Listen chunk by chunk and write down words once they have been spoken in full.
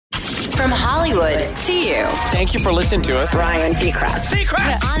From Hollywood to you. Thank you for listening to us. Ryan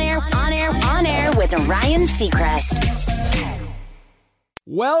Seacrest. On air with Ryan Seacrest.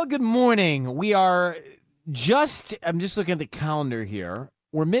 Well, good morning. I'm just looking at the calendar here.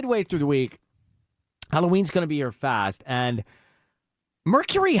 We're midway through the week. Halloween's going to be here fast. And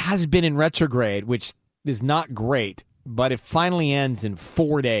Mercury has been in retrograde, which is not great, but it finally ends in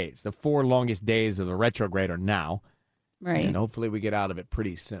 4 days. The 4 longest days of the retrograde are now. Right. And hopefully we get out of it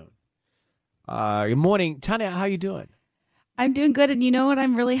pretty soon. Good morning. Tanya, how you doing? I'm doing good. And you know what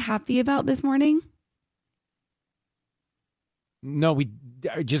I'm really happy about this morning? No, we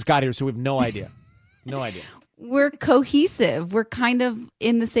just got here, so we have no idea. No idea. We're cohesive. We're kind of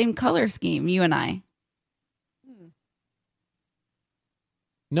in the same color scheme, you and I.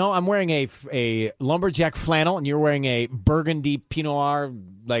 No, I'm wearing a lumberjack flannel, and you're wearing a burgundy Pinot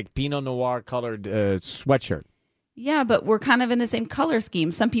Noir colored sweatshirt. Yeah, but we're kind of in the same color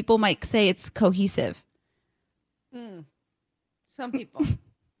scheme. Some people might say it's cohesive. Some people.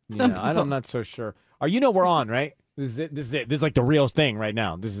 I'm not so sure. You know we're on, right? This is it. This is like the real thing right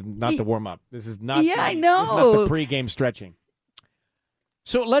now. This is not the warm up. This is not. Yeah, I know. This is not the pregame stretching.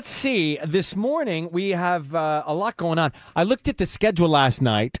 So let's see. This morning we have a lot going on. I looked at the schedule last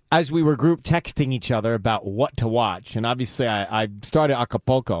night as we were group texting each other about what to watch, and obviously I started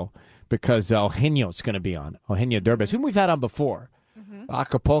Acapulco because Eugenio's going to be on. Eugenio Derbez, whom we've had on before. Mm-hmm.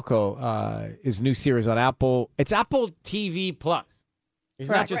 Acapulco is a new series on Apple. It's Apple TV Plus. It's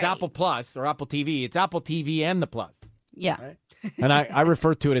not just Apple Plus or Apple TV. It's Apple TV and the Plus. Yeah. Right? And I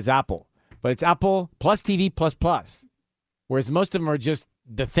refer to it as Apple. But it's Apple Plus TV Plus Plus. Whereas most of them are just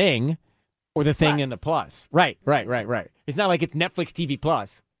the thing or the thing and the plus. Right. It's not like it's Netflix TV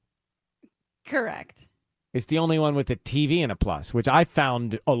Plus. Correct. It's the only one with a TV and a plus, which I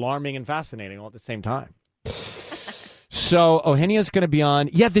found alarming and fascinating all at the same time. So Eugenio's going to be on.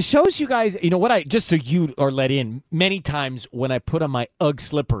 Yeah, the shows you guys, you know what, just so you are let in, many times when I put on my Ugg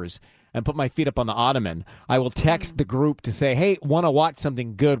slippers and put my feet up on the ottoman, I will text the group to say, hey, want to watch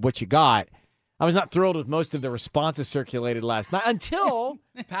something good, what you got? I was not thrilled with most of the responses circulated last night until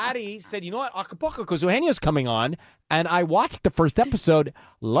Patty said, you know what, Acapulco, because Eugenio's coming on, and I watched the first episode,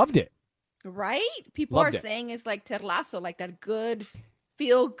 loved it. Right? People Loved are it. saying it's like Ted Lasso, like that good,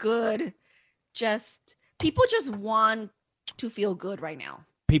 feel good. People just want to feel good right now.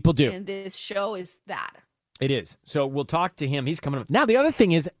 People do. And this show is that. It is. So we'll talk to him. He's coming up. Now, the other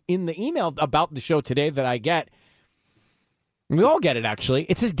thing is, in the email about the show today that I get, we all get it, actually.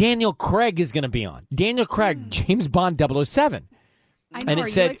 It says Daniel Craig is going to be on. Daniel Craig, James Bond 007. I know. And it Are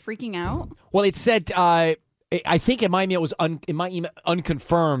said, you like freaking out? Well, it said, I think in my email, it was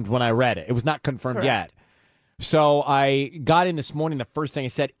unconfirmed when I read it. It was not confirmed yet. So I got in this morning. The first thing I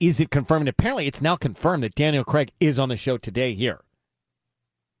said, is it confirmed? And apparently, it's now confirmed that Daniel Craig is on the show today here.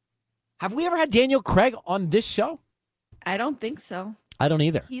 Have we ever had Daniel Craig on this show? I don't think so. I don't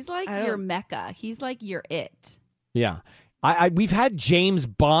either. He's like I your don't- mecca. He's like your it. Yeah. We've had James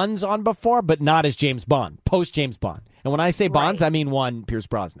Bonds on before, but not as James Bond, post James Bond. And when I say Bonds, I mean one Pierce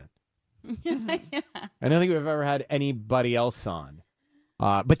Brosnan. I don't think we've ever had anybody else on.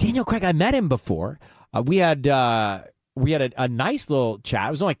 But Daniel Craig, I met him before. We had a nice little chat.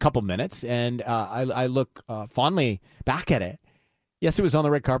 It was only a couple minutes, and I look fondly back at it. Yes, it was on the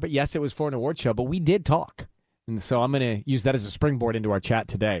red carpet. Yes, it was for an award show, but we did talk. And so I'm going to use that as a springboard into our chat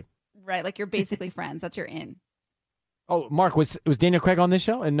today. Right. Like you're basically friends. That's your in. Oh, Mark, was Daniel Craig on this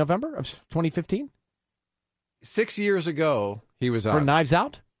show in November of 2015? 6 years ago, he was on. For Knives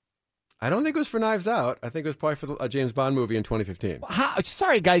Out? I don't think it was for Knives Out. I think it was probably for a James Bond movie in 2015.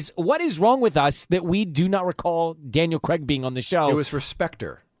 Sorry, guys. What is wrong with us that we do not recall Daniel Craig being on the show? It was for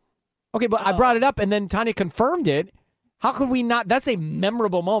Spectre. Okay, but I brought it up, and then Tanya confirmed it. How could we not? That's a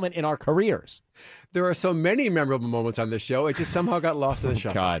memorable moment in our careers. There are so many memorable moments on this show. It just somehow got lost in the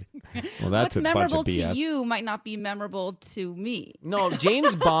shuffle. God. Well, What's that's a memorable bunch of to BS. you might not be memorable to me. No,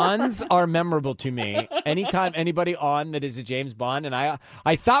 James Bonds are memorable to me. Anytime anybody on that is a James Bond, and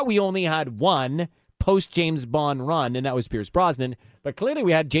I thought we only had one post-James Bond run, and that was Pierce Brosnan, but clearly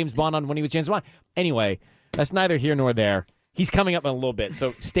we had James Bond on when he was James Bond. Anyway, that's neither here nor there. He's coming up in a little bit,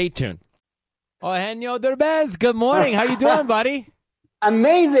 so stay tuned. Eugenio Derbez, good morning. How you doing, buddy?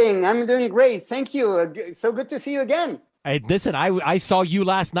 Amazing. I'm doing great. Thank you. So good to see you again. Hey, listen, I saw you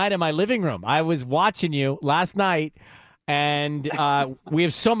last night in my living room. I was watching you last night, and we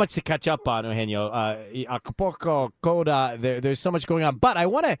have so much to catch up on, Eugenio. Acapulco, Coda, there's so much going on. But I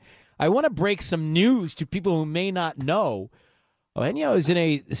want to break some news to people who may not know. Eugenio is in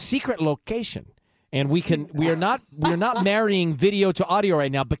a secret location, and we are not marrying video to audio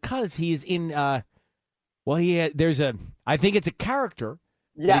right now because he is in. I think it's a character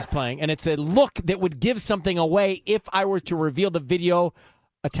that Yes. he's playing, and it's a look that would give something away if I were to reveal the video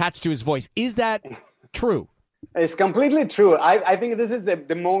attached to his voice. Is that true? It's completely true. I think this is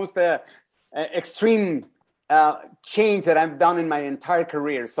the most extreme change that I've done in my entire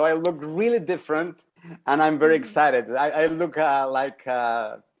career. So I look really different, and I'm very excited. I look like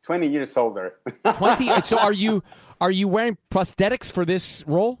 20 years older. 20. So are you wearing prosthetics for this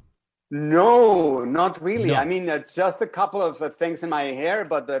role? No, not really. No. I mean, just a couple of things in my hair,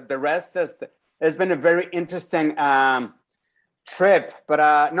 but the rest has been a very interesting trip.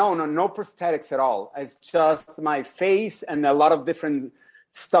 But no prosthetics at all. It's just my face and a lot of different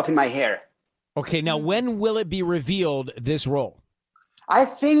stuff in my hair. Okay, now when will it be revealed, this role? I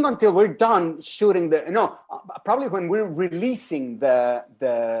think until we're done shooting probably when we're releasing the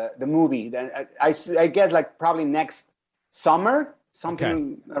movie. Then I guess like probably next summer,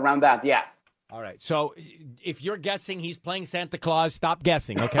 something around that. Yeah. All right. So if you're guessing he's playing Santa Claus, stop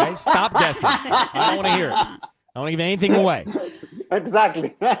guessing, okay? Stop guessing. I don't want to hear it. I don't want to give anything away.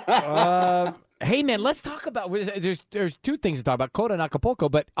 Exactly. Hey, man, let's talk about – there's two things to talk about, Coda and Acapulco.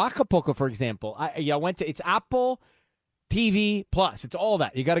 But Acapulco, for example, I went to – it's Apple TV Plus. It's all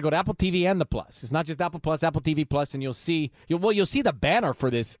that. You got to go to Apple TV and the Plus. It's not just Apple Plus, Apple TV Plus, and you'll see the banner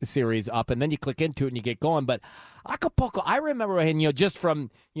for this series up, and then you click into it and you get going. But Acapulco, I remember, and just from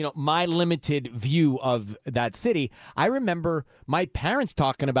my limited view of that city, I remember my parents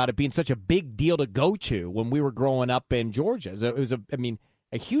talking about it being such a big deal to go to when we were growing up in Georgia. It was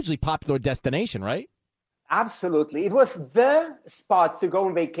a hugely popular destination, right? Absolutely. It was the spot to go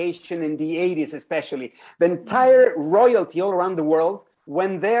on vacation in the 80s, especially. The entire royalty all around the world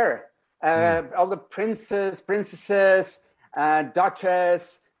went there. All the princesses,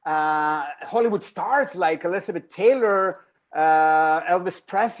 duchess, Hollywood stars like Elizabeth Taylor, Elvis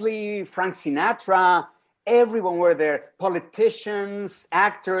Presley, Frank Sinatra, everyone were there. Politicians,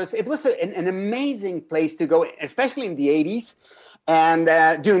 actors. It was an amazing place to go, especially in the 80s. And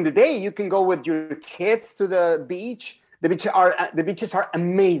during the day, you can go with your kids to the beach. The beaches are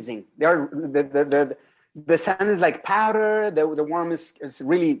amazing. They are the sand is like powder. The warm is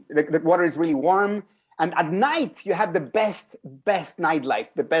really the water is really warm. And at night, you have the best nightlife,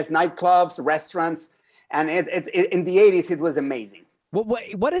 the best nightclubs, restaurants. And in the 80s, it was amazing.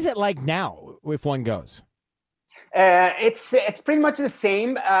 What is it like now if one goes? It's pretty much the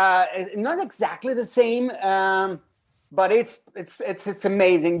same. Not exactly the same. But it's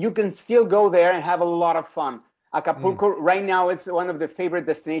amazing. You can still go there and have a lot of fun. Acapulco right now it's one of the favorite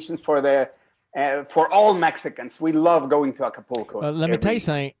destinations for all Mexicans. We love going to Acapulco. Let me tell you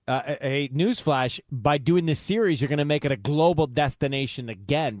something. A newsflash: by doing this series, you're going to make it a global destination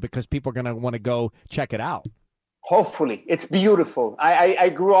again because people are going to want to go check it out. Hopefully, it's beautiful. I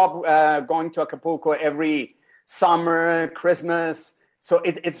grew up going to Acapulco every summer, Christmas. So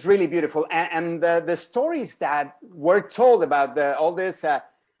it's really beautiful. And the stories that were told about all this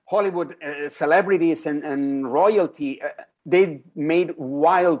Hollywood celebrities and royalty, they made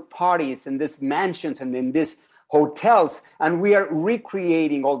wild parties in these mansions and in these hotels. And we are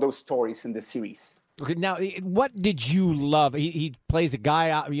recreating all those stories in the series. Okay, now, what did you love? He plays a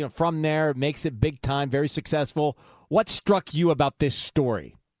guy out, from there, makes it big time, very successful. What struck you about this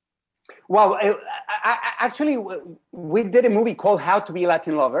story? Well, actually, we did a movie called How to Be a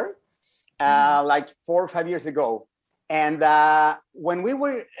Latin Lover, like 4 or 5 years ago. And when we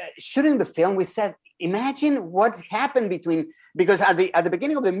were shooting the film, we said, imagine what happened because at the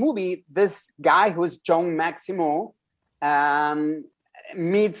beginning of the movie, this guy who's John Maximo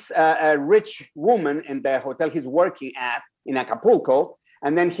meets a rich woman in the hotel he's working at in Acapulco,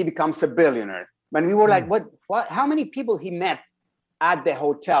 and then he becomes a billionaire. And we were like, what? How many people he met at the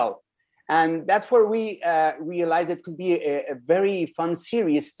hotel? And that's where we realized it could be a very fun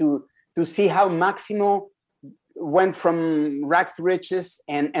series to see how Maximo went from rags to riches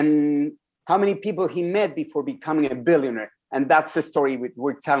and how many people he met before becoming a billionaire. And that's the story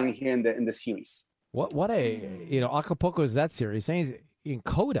we're telling here in the series. Acapulco is that series. In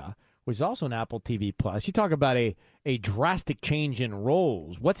Coda, which is also an Apple TV Plus. You talk about a drastic change in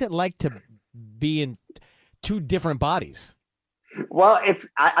roles. What's it like to be in two different bodies? Well,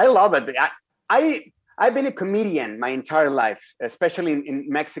 I love it. I've been a comedian my entire life, especially in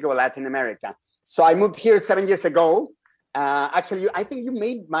Mexico, Latin America. So I moved here 7 years ago. Actually, I think you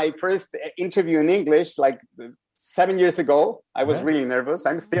made my first interview in English like 7 years ago. I was really nervous.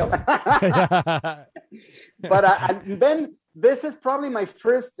 I'm still. But then this is probably my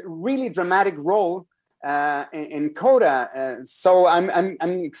first really dramatic role in Coda. So I'm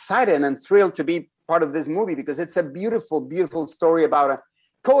excited and thrilled to be part of this movie because it's a beautiful, beautiful story about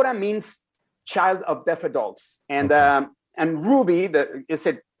Coda means child of deaf adults. And and Ruby is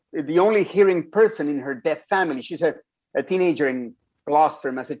the only hearing person in her deaf family. She's a teenager in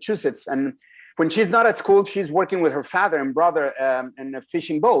Gloucester, Massachusetts. And when she's not at school, she's working with her father and brother in a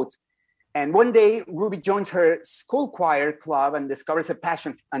fishing boat. And one day, Ruby joins her school choir club and discovers a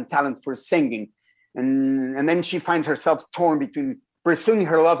passion and talent for singing. And then she finds herself torn between pursuing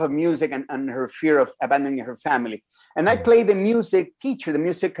her love of music and her fear of abandoning her family. And I play the music teacher, the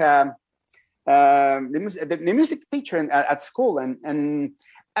music teacher at school.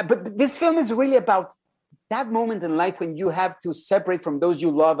 But this film is really about that moment in life when you have to separate from those you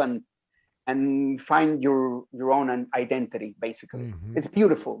love and find your own identity, basically. Mm-hmm. It's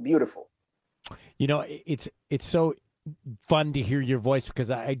beautiful, beautiful. You know, it's so fun to hear your voice,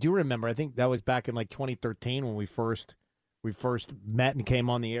 because I do remember, I think that was back in like 2013 when we first met and came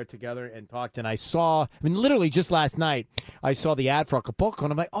on the air together and talked. And literally just last night, I saw the ad for Acapulco,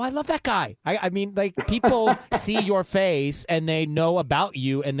 and I'm like, oh, I love that guy. I mean, like, people see your face and they know about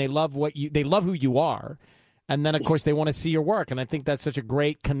you and they love who you are. And then, of course, they want to see your work. And I think that's such a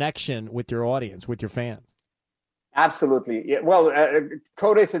great connection with your audience, with your fans. Absolutely. Yeah, well,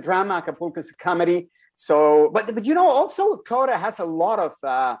 Coda is a drama, Acapulco is a comedy. So, but you know, also Coda has a lot of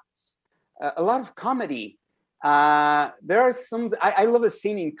comedy. There are some. I love a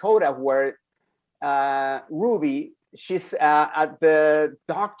scene in Coda where Ruby, she's at the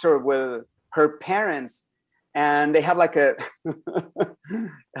doctor with her parents, and they have like a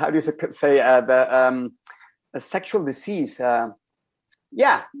how do you say a sexual disease.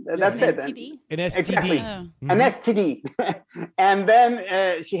 That's it. STD? An STD. Exactly. Oh. An STD. And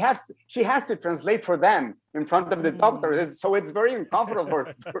then she has to translate for them in front of the doctor. So it's very uncomfortable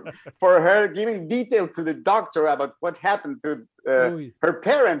for her giving detail to the doctor about what happened to her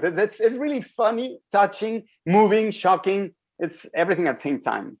parents. It's really funny, touching, moving, shocking. It's everything at the same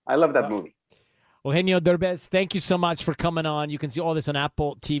time. I love that movie. Eugenio Derbez, thank you so much for coming on. You can see all this on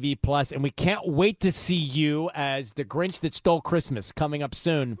Apple TV Plus, and we can't wait to see you as the Grinch that stole Christmas coming up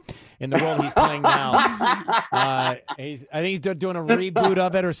soon in the role he's playing now. I think he's doing a reboot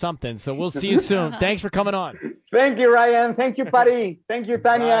of it or something, so we'll see you soon. Thanks for coming on. Thank you, Ryan. Thank you, Patty. Thank you,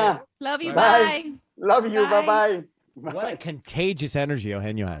 Tanya. Love you. Bye. Bye. Love you. Bye. Bye-bye. What a contagious energy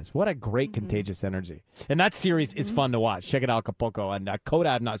Eugenio has. What a great contagious energy. And that series is fun to watch. Check it out, Acapulco. And Coda,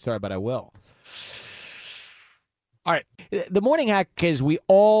 I'm not sorry, but I will. All right. The morning hack is we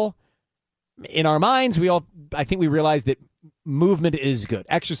all, in our minds, I think we realize that movement is good.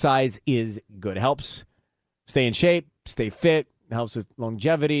 Exercise is good. It helps stay in shape, stay fit, helps with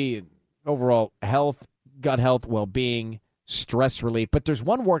longevity, overall health, gut health, well-being, stress relief. But there's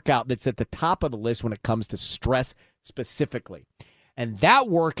one workout that's at the top of the list when it comes to stress specifically. And that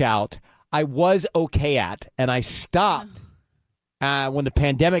workout I was okay at, and I stopped when the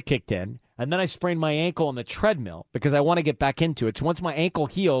pandemic kicked in. And then I sprained my ankle on the treadmill because I want to get back into it. So once my ankle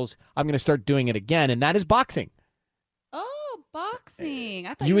heals, I'm going to start doing it again, and that is boxing. Oh, boxing.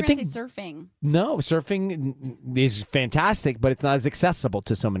 I thought you were going to say surfing. No, surfing is fantastic, but it's not as accessible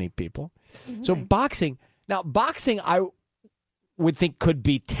to so many people. Mm-hmm. So boxing, I would think could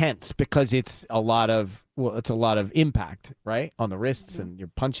be tense because it's a lot of impact, right, on the wrists and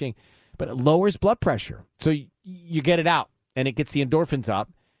you're punching. But it lowers blood pressure. So you get it out, and it gets the endorphins up.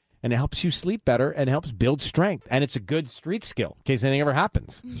 And it helps you sleep better and helps build strength. And it's a good street skill in case anything ever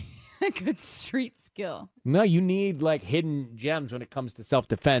happens. A good street skill. No, you need like hidden gems when it comes to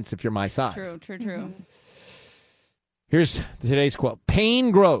self-defense if you're my size. True. Mm-hmm. Here's today's quote. Pain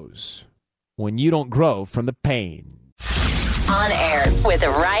grows when you don't grow from the pain. On air with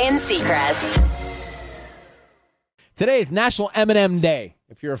Ryan Seacrest. Today is National M&M Day.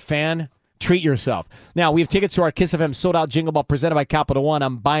 If you're a fan, treat yourself. Now, we have tickets to our Kiss FM sold-out Jingle Ball presented by Capital One.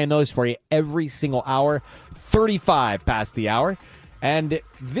 I'm buying those for you every single hour, 35 past the hour. And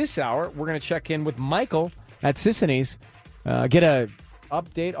this hour, we're going to check in with Michael at Sissiney's, get a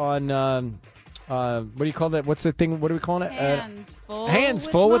update on, what do you call that? What's the thing? What are we calling it? Hands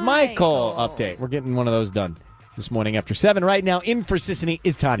full with Michael update. We're getting one of those done this morning after 7. Right now, in for Sissiny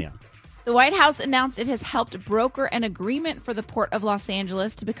is Tanya. The White House announced it has helped broker an agreement for the Port of Los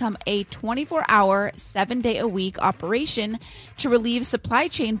Angeles to become a 24-hour, 7-day-a-week operation to relieve supply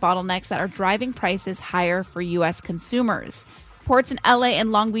chain bottlenecks that are driving prices higher for U.S. consumers. Ports in LA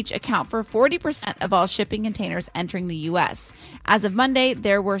and Long Beach account for 40% of all shipping containers entering the U.S. As of Monday,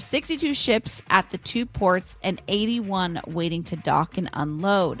 there were 62 ships at the 2 ports and 81 waiting to dock and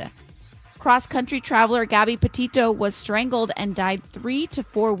unload. Cross-country traveler Gabby Petito was strangled and died 3 to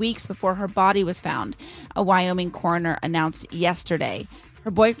 4 weeks before her body was found, a Wyoming coroner announced yesterday. Her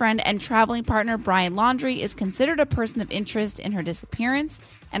boyfriend and traveling partner Brian Laundrie is considered a person of interest in her disappearance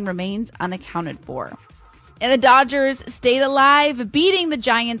and remains unaccounted for. And the Dodgers stayed alive, beating the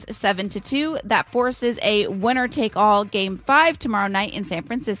Giants 7-2. That forces a winner-take-all Game 5 tomorrow night in San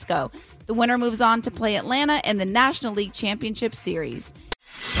Francisco. The winner moves on to play Atlanta in the National League Championship Series.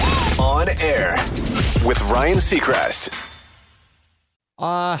 On Air with Ryan Seacrest.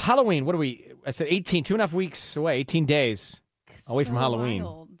 Halloween, what are we? I said 18, 2.5 weeks away, 18 days away from Halloween.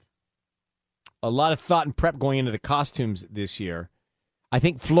 Wild. A lot of thought and prep going into the costumes this year. I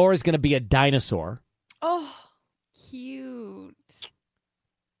think Flora's going to be a dinosaur. Oh, cute.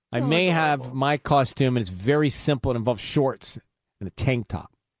 I may have my costume, and it's very simple. It involves shorts and a tank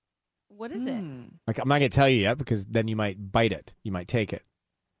top. What is it? Like, I'm not going to tell you yet because then you might bite it. You might take it.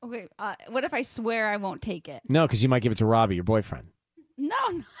 Okay, what if I swear I won't take it? No, because you might give it to Robbie, your boyfriend. No.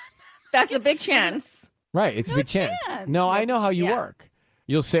 That's a big chance. Right, it's a big chance. No, I know how you work.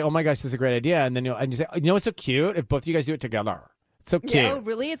 You'll say, "Oh my gosh, this is a great idea," and then you say, "You know, it's so cute if both of you guys do it together. It's so cute." Yeah, oh,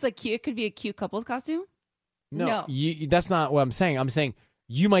 really? It's cute. It could be a cute couple's costume. No. That's not what I'm saying. I'm saying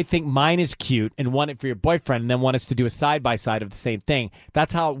you might think mine is cute and want it for your boyfriend, and then want us to do a side by side of the same thing.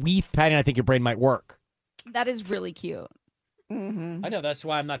 That's how Patty and I think your brain might work. That is really cute. Mm-hmm. I know. That's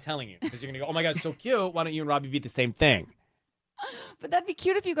why I'm not telling you because you're gonna go, "Oh my god, it's so cute. Why don't you and Robbie be the same thing?" But that'd be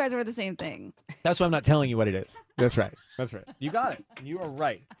cute if you guys were the same thing. That's why I'm not telling you what it is. That's right. That's right. You got it. You are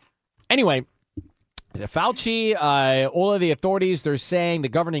right. Anyway, the Fauci, all of the authorities, they're saying, the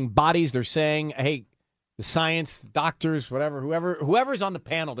governing bodies, they're saying, hey, the science, doctors, whatever, whoever's on the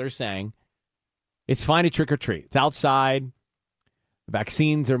panel, they're saying it's fine to trick or treat. It's outside.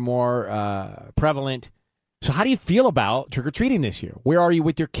 Vaccines are more prevalent. So how do you feel about trick or treating this year? Where are you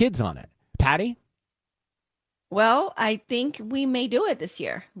with your kids on it? Patty? Well, I think we may do it this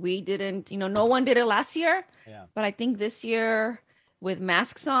year. We didn't, no one did it last year. Yeah. But I think this year with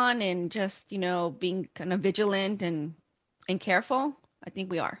masks on and just, being kind of vigilant and careful, I think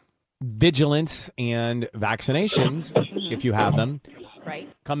we are. Vigilance and vaccinations, if you have them, Right.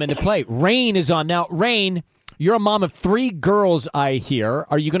 come into play. Rain is on. Now, Rain, you're a mom of 3 girls, I hear.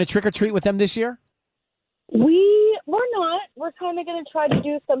 Are you going to trick or treat with them this year? We're not. We're kind of going to try to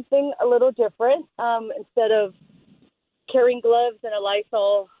do something a little different. Instead of carrying gloves and a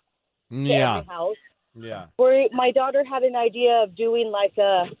Lysol to every house. Yeah. My daughter had an idea of doing like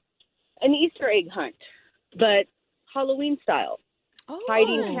an Easter egg hunt, but Halloween style.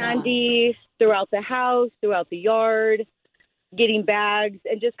 Hiding candy throughout the house, throughout the yard, getting bags,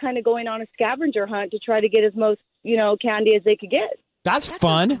 and just kind of going on a scavenger hunt to try to get as most, candy as they could get. That's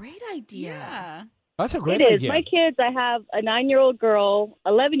fun. A great idea. Yeah. That's a great It is. idea. My kids, I have a 9-year-old girl,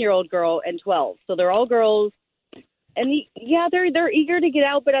 11-year-old girl, and 12. So they're all girls. And they're eager to get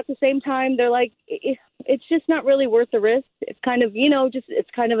out, but at the same time, they're like, it's just not really worth the risk. It's kind of, it's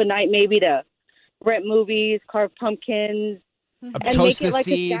kind of a night maybe to rent movies, carve pumpkins, and Toast make it the like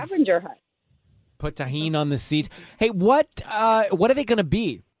seeds. a scavenger hunt. Put tahini on the seeds. Hey, what are they going to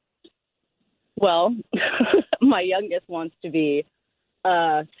be? Well, my youngest wants to be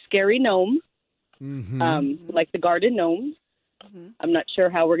a scary gnome, like the garden gnomes. I'm not sure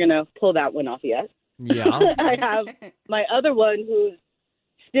how we're going to pull that one off yet. Yeah. I have my other one who's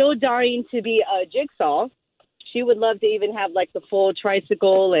still dying to be a jigsaw. She would love to even have like the full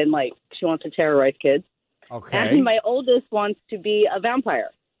tricycle and like she wants to terrorize kids. Okay. And my oldest wants to be a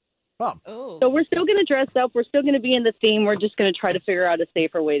vampire. Oh. So we're still going to dress up. We're still going to be in the theme. We're just going to try to figure out a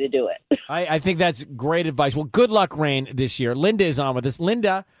safer way to do it. I think that's great advice. Well, good luck, Rain, this year. Linda is on with us.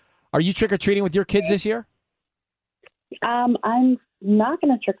 Linda, are you trick-or-treating with your kids this year? I'm not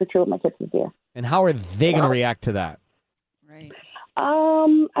going to trick or treat with my kids this year. And how are they going to react to that? Right.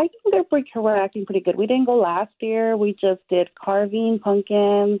 I think they're reacting pretty good. We didn't go last year. We just did carving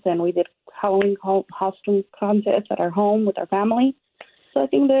pumpkins, and we did Halloween costume contests at our home with our family. So I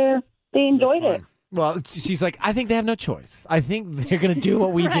think they enjoyed it. Well, she's like, I think they have no choice. I think they're going to do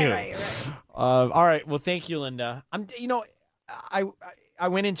what we do. Right. All right. Well, thank you, Linda. I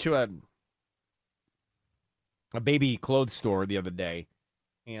went into a baby clothes store the other day,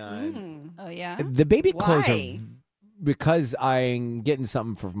 and Oh, yeah? the baby clothes Why? are because I'm getting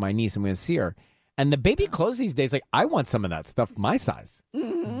something for my niece. I'm going to see her. And the baby clothes these days, like, I want some of that stuff my size.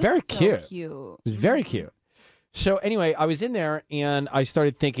 Very cute. So cute. It's very cute. So anyway, I was in there and I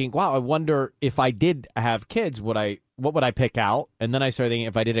started thinking, wow, I wonder if I did have kids, what would I pick out? And then I started thinking,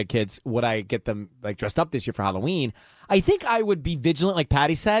 if I did have kids, would I get them like dressed up this year for Halloween? I think I would be vigilant, like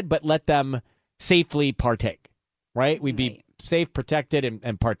Patty said, but let them safely partake, right? We'd be safe, protected,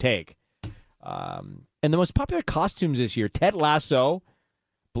 and partake. And the most popular costumes this year, Ted Lasso,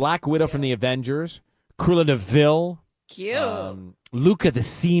 Black Widow from the Avengers, Cruella de Vil, Cute. Luca the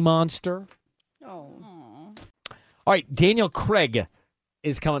Sea Monster. Oh. All right, Daniel Craig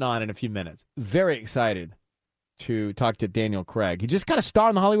is coming on in a few minutes. Very excited to talk to Daniel Craig. He just got a star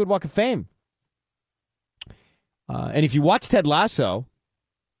on the Hollywood Walk of Fame. And if you watch Ted Lasso,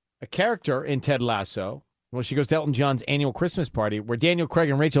 a character in Ted Lasso, well, she goes to Elton John's annual Christmas party where Daniel Craig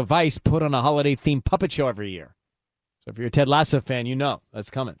and Rachel Weisz put on a holiday-themed puppet show every year. So if you're a Ted Lasso fan, you know that's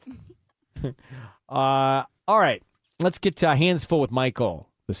coming. All right. Let's get hands full with Michael,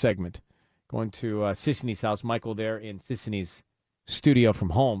 the segment. Going to Sisney's house. Michael there in Sisney's studio from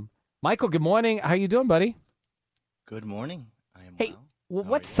home. Michael, good morning. How you doing, buddy? Good morning. I am Hey, well.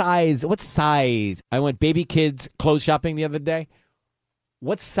 what size? What size? I went baby kids clothes shopping the other day.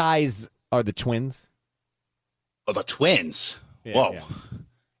 What size are the twins? Oh, the twins. Yeah, Whoa. yeah.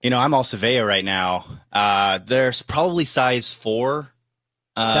 You know, I'm all Surveyor right now. There's probably size 4.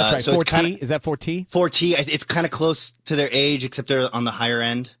 That's right. So 4T? Is that 4T? 4T. It's kind of close to their age, except they're on the higher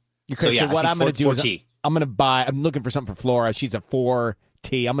end. Okay, so yeah, what I I'm think going to do is 4T. I'm going to buy. I'm looking for something for Flora. She's a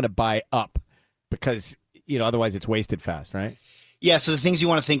 4T. I'm going to buy up because otherwise it's wasted fast, right? Yeah. So the things you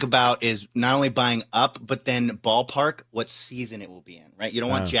want to think about is not only buying up, but then ballpark what season it will be in. Right. You don't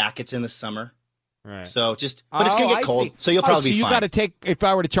want jackets in the summer. Right. So but it's gonna get cold, see. so you'll probably so be you fine. got to take. If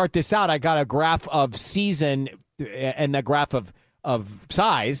I were to chart this out, I got a graph of season and a graph of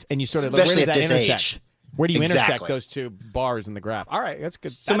size, and you sort of Especially where does at that this intersect? age. Where do you intersect Exactly. those two bars in the graph? All right, that's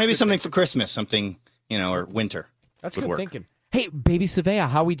good. So That's maybe good something thinking. for Christmas, something or winter. That's would good work. thinking. Hey, baby Savea,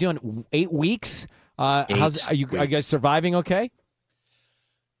 how we doing? 8 weeks. Are you guys surviving? Okay.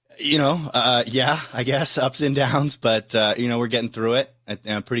 Yeah, I guess ups and downs, but we're getting through it.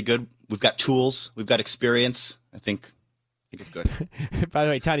 Pretty good. We've got tools. We've got experience. I think it's good. By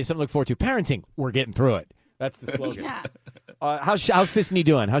the way, Tanya, something to look forward to. Parenting. We're getting through it. That's the slogan. Yeah. How's Sisney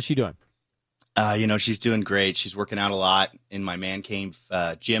doing? How's she doing? She's doing great. She's working out a lot in my man cave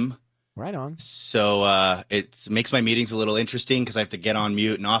gym. Right on. So it makes my meetings a little interesting because I have to get on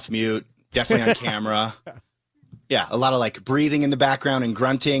mute and off mute, definitely on camera. Yeah, a lot of like breathing in the background and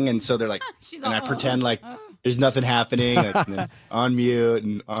grunting, and so they're like, She's and all, I pretend like there's nothing happening, and then on mute,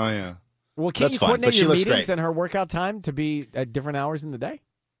 and yeah. Well, can't That's you fun, coordinate but she your looks meetings great. and her workout time to be at different hours in the day?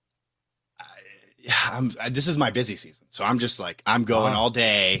 This is my busy season, so I'm just like I'm going all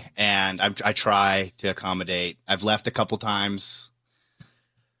day, and I try to accommodate. I've left a couple times.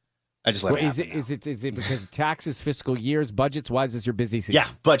 I just let it happen now. Is it because of taxes, fiscal years, budgets? Why is this your busy season? Yeah,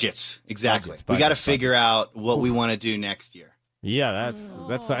 budgets. Exactly. We got to figure out what we want to do next year. Yeah,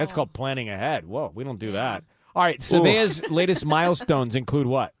 that's called planning ahead. Whoa, we don't do that. All right, Savea's latest milestones include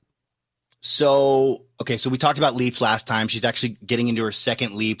what? So we talked about leaps last time. She's actually getting into her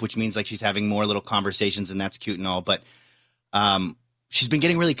second leap, which means like she's having more little conversations, and that's cute and all. But she's been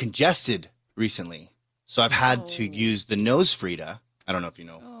getting really congested recently, so I've had to use the nose Frida. I don't know if you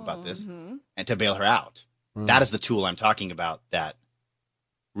know about this, and to bail her out. That is the tool I'm talking about that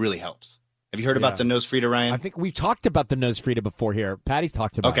really helps. Have you heard about the nose Frida, Ryan? I think we've talked about the nose Frida before here. Patty's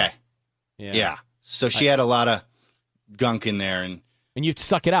talked about it. Okay. Yeah. So she had a lot of gunk in there, and you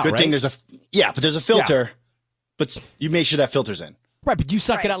suck it out, good right? thing there's a filter, but you make sure that filter's in. Right, but you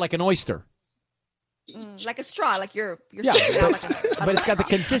suck it out like an oyster. Like a straw, like you're Yeah, sucking it out like a but it's got the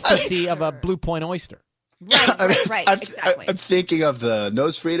consistency of a Blue Point oyster. Right, exactly. I'm thinking of the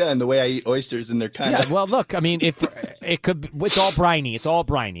nose Frida and the way I eat oysters, and they're kind Yeah, of. well, look, I mean, if it could, it's all briny. It's all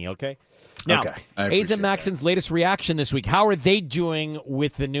briny. Okay. Now, Okay, I A's appreciate and Maxon's latest reaction this week. How are they doing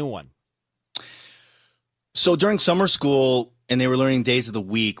with the new one? So during summer school, and they were learning days of the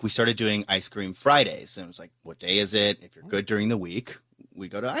week, we started doing ice cream Fridays. And it was like, what day is it? If you're good during the week, we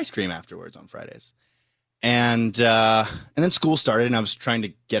go to ice cream afterwards on Fridays. And then school started, and I was trying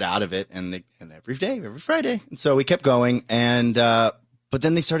to get out of it, and every day, every Friday. And so we kept going, and but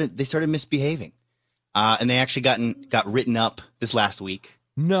then they started misbehaving, and they actually got written up this last week.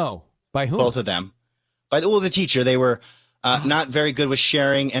 No, by whom? Both of them, by the teacher. They were not very good with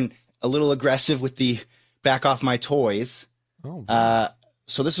sharing, and a little aggressive with the back off my toys. Oh,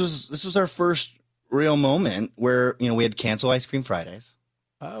 so this was our first real moment where we had to cancel ice cream Fridays.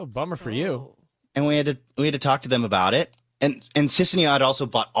 Oh, bummer for you. And we had to talk to them about it. And Sissany had also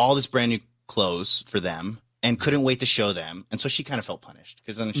bought all this brand new clothes for them and couldn't wait to show them. And so she kind of felt punished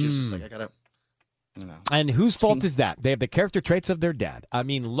because then she was just like, I gotta, And whose fault is that? They have the character traits of their dad. I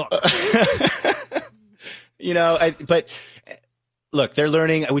mean, look. But look, they're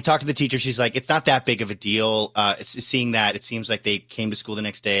learning. We talked to the teacher. She's like, it's not that big of a deal. It's seeing that it seems like they came to school the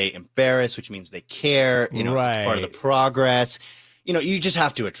next day embarrassed, which means they care. It's part of the progress. You just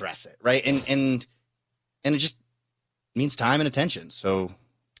have to address it, right? And it just means time and attention. So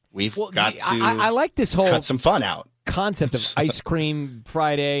we've got to. I like this whole cut some fun out. Concept of ice cream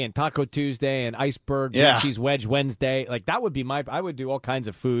Friday and Taco Tuesday and iceberg Yeah. cheese wedge Wednesday. Like that would be I would do all kinds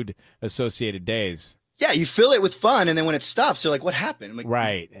of food associated days. Yeah, you fill it with fun, and then when it stops, they're like, "What happened?" I'm like,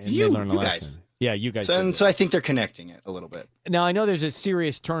 Right. And you, they learn a you lesson. guys. Yeah, you guys. So I think they're connecting it a little bit. Now I know there's a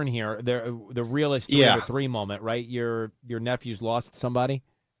serious turn here. The realest 3 out of 3 moment, right? Your nephew's lost somebody.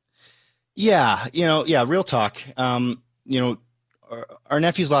 Yeah, real talk. Our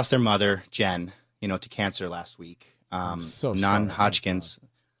nephews lost their mother, Jen, to cancer last week. Non-Hodgkin's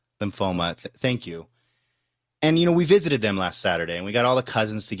lymphoma. Thank you. And, we visited them last Saturday, and we got all the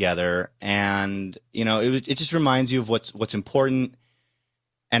cousins together, and, it just reminds you of what's important.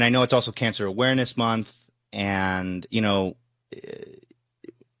 And I know it's also Cancer Awareness Month, and, you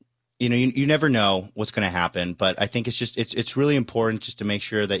never know what's going to happen, but I think it's really important just to make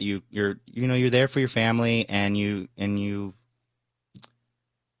sure that you're there for your family, and you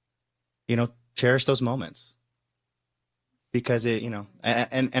cherish those moments. Because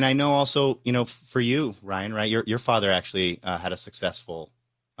and I know also, for you, Ryan, right? Your father actually had a successful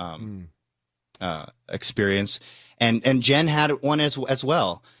experience, and Jen had one as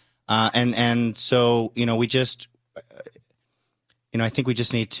well, and so we just, I think we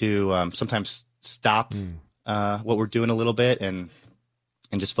just need to sometimes stop what we're doing a little bit and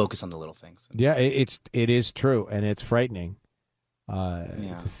just focus on the little things. Yeah, it is true, and it's frightening.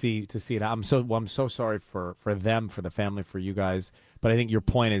 To see it. I'm so sorry for them, for the family, for you guys. But I think your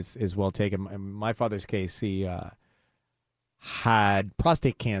point is well taken. In my father's case, he had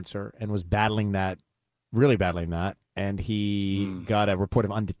prostate cancer and was really battling that, and he got a report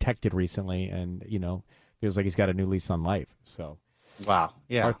of undetected recently, and feels like he's got a new lease on life. So, wow,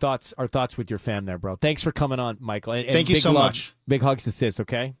 yeah. Our thoughts with your fam there, bro. Thanks for coming on, Michael. And thank you so much. Big hugs to Sis.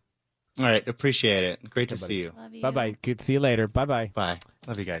 Okay. All right. Appreciate it. Great to see you. Love you. Bye-bye. Good to see you later. Bye-bye. Bye.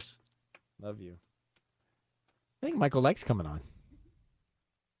 Love you guys. Love you. I think Michael likes coming on.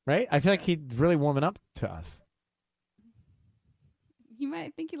 Right? I feel like he's really warming up to us. He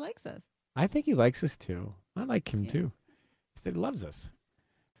might think he likes us. I think he likes us too. I like him too. He said he loves us.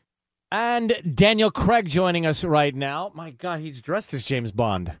 And Daniel Craig joining us right now. My God, he's dressed as James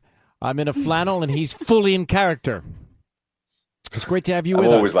Bond. I'm in a flannel and he's fully in character. It's great to have you with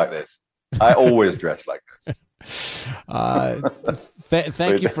us. I'm always like this. I always dress like this.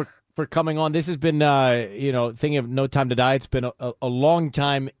 Thank you for coming on. This has been, thinking of No Time to Die. It's been a long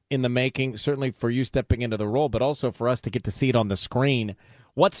time in the making, certainly for you stepping into the role, but also for us to get to see it on the screen.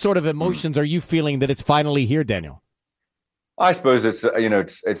 What sort of emotions are you feeling that it's finally here, Daniel? I suppose it's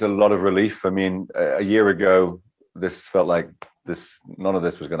a lot of relief. I mean, a year ago, this felt like none of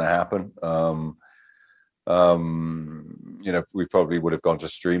this was going to happen. We probably would have gone to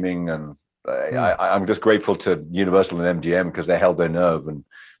streaming, and I'm just grateful to Universal and MGM because they held their nerve, and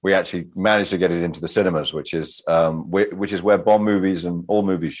we actually managed to get it into the cinemas, which is where Bond movies and all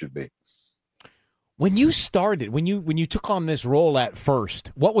movies should be. When you started, when you took on this role at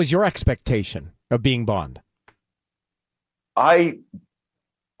first, what was your expectation of being Bond? I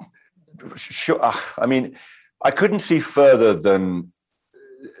mean, I couldn't see further than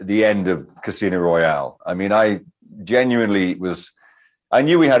the end of Casino Royale. I mean, I genuinely I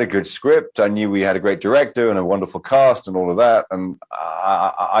knew we had a good script. I knew we had a great director and a wonderful cast and all of that. And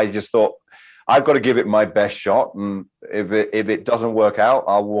I just thought, I've got to give it my best shot. And if it doesn't work out,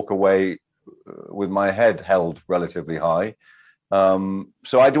 I'll walk away with my head held relatively high.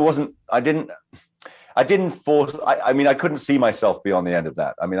 So I didn't force. I mean, I couldn't see myself beyond the end of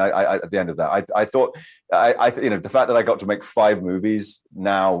that. I mean, at the end of that, I thought, the fact that I got to make 5 movies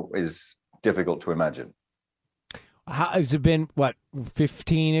now is difficult to imagine. How has it been? What,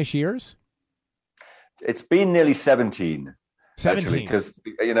 15-ish years? It's been nearly 17. 17,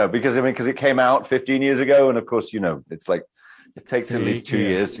 because it came out 15 years ago, and of course, it's like it takes at least 2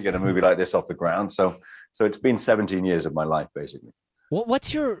 years to get a movie like this off the ground. So it's been 17 years of my life, basically. Well,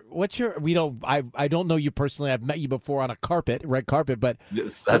 what's your I don't know you personally. I've met you before on a red carpet, but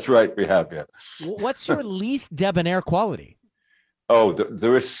yes, that's right, we have. Yeah. What's your least debonair quality? Oh,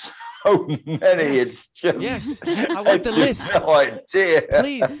 there is so many. It's just I want the list. No idea.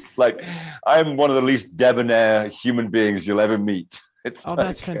 Please. Like, I'm one of the least debonair human beings you'll ever meet. That's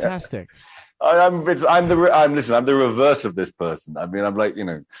fantastic. I'm the reverse of this person. I mean, I'm like,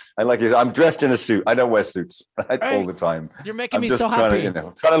 I'm dressed in a suit. I don't wear suits all the time. You're making me so happy.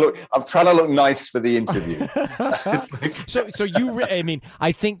 I'm trying to look nice for the interview. So I mean,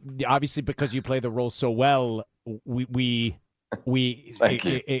 I think obviously because you play the role so well, we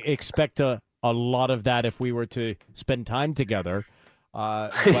expect a lot of that if we were to spend time together. No,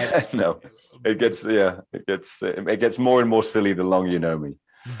 it gets more and more silly the longer you know me.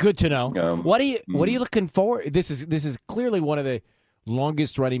 Good to know. What are you looking for? This is clearly one of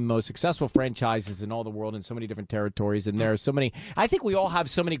longest running, most successful franchises in all the world in so many different territories. And there are so many. I think we all have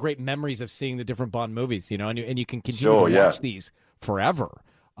so many great memories of seeing the different Bond movies, and you can continue to watch these forever.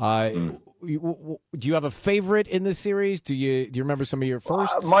 Do you have a favorite in this series? Do you remember some of your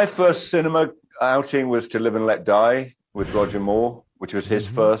first? My first cinema outing was To Live and Let Die with Roger Moore, which was his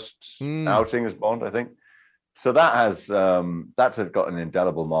first outing as Bond, I think. So that's got an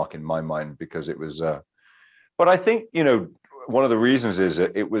indelible mark in my mind because it was. But I think one of the reasons is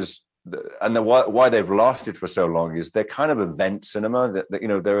that it was, and why they've lasted for so long is they're kind of event cinema. That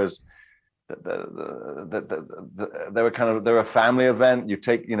there is. They're a family event. You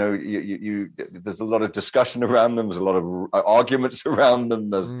take, there's a lot of discussion around them. There's a lot of arguments around them.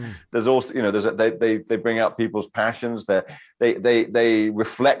 There's also, they bring out people's passions. They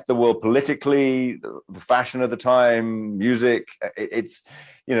reflect the world politically, the fashion of the time, music. It's,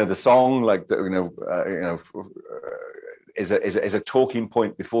 the song, is a talking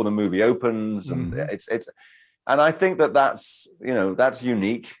point before the movie opens, and and I think that's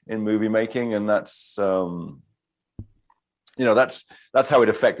unique in movie making, and that's how it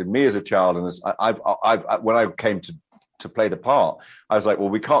affected me as a child. And when I came to play the part, I was like, well,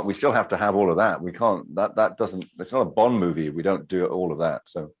 we still have to have all of that. We can't, it's not a Bond movie. We don't do all of that.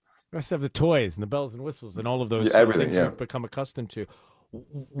 So we have to have the toys and the bells and whistles and all of those everything things we've become accustomed to.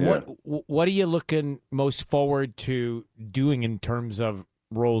 What are you looking most forward to doing in terms of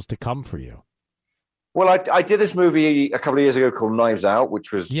roles to come for you? Well, I did this movie a couple of years ago called Knives Out,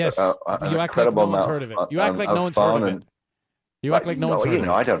 which was an incredible amount heard of it. You act like no one's heard of it. You act like no one's heard of it.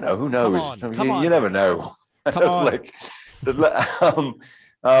 I don't know. Who knows? Come on. You never know. Come on.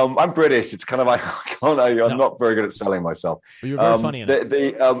 I'm British. It's kind of I'm not very good at selling myself. You're very funny in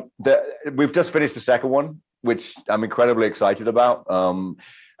it. We've just finished the second one, which I'm incredibly excited about.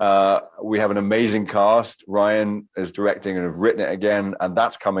 We have an amazing cast. Ryan is directing and have written it again, and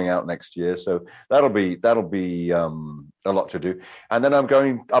that's coming out next year. So that'll be a lot to do. And then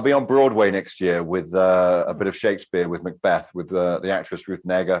I'll be on Broadway next year with a bit of Shakespeare with Macbeth, with the actress Ruth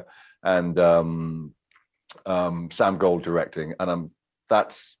Negga and Sam Gold directing. And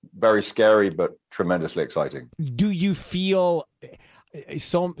that's very scary but tremendously exciting. Do you feel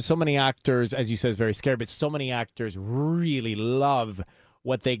so many actors, as you said, is very scary, but so many actors really love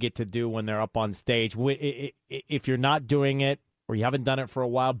what they get to do when they're up on stage? If you're not doing it or you haven't done it for a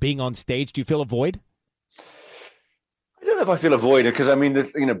while, being on stage, do you feel a void? I don't know if I feel a void because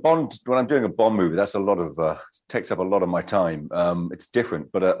Bond. When I'm doing a Bond movie, that's takes up a lot of my time. It's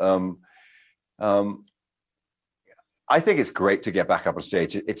different, but I think it's great to get back up on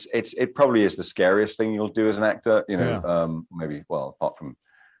stage. It probably is the scariest thing you'll do as an actor. Maybe apart from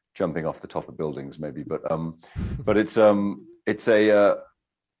jumping off the top of buildings, maybe, but there's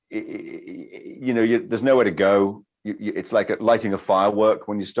nowhere to go. It's like lighting a firework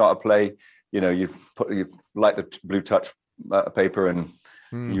when you start a play. You light the blue touch paper and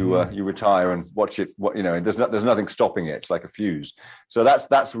you retire and watch it. There's nothing stopping it. It's like a fuse. So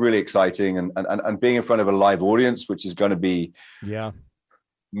that's really exciting, and being in front of a live audience, which is going to be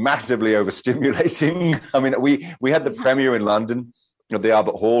massively overstimulating. I mean, we had the premiere in London of the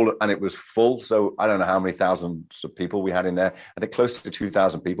Albert Hall, and it was full. So I don't know how many thousands of people we had in there. I think close to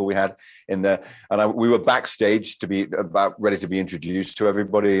 2,000 people we had in there. And we were backstage to be about ready to be introduced to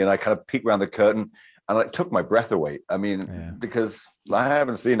everybody. And I kind of peeked around the curtain, and it took my breath away. I mean, because I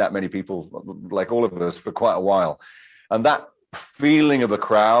haven't seen that many people like all of us for quite a while. And that feeling of a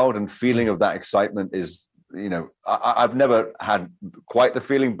crowd and feeling of that excitement is, I've never had quite the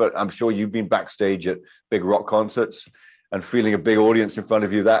feeling, but I'm sure you've been backstage at big rock concerts and feeling a big audience in front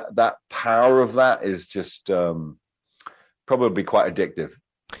of you. That power of that is just probably quite addictive.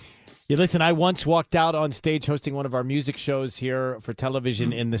 Yeah, listen, I once walked out on stage hosting one of our music shows here for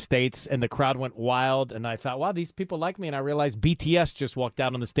television in the States, and the crowd went wild, and I thought, wow, these people like me, and I realized BTS just walked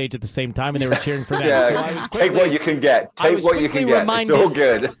out on the stage at the same time, and they were cheering for them. So I was take what you can get. Take what you can get. It's all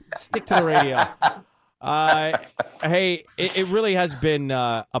good. Stick to the radio. Hey, it really has been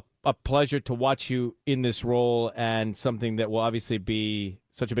a pleasure to watch you in this role, and something that will obviously be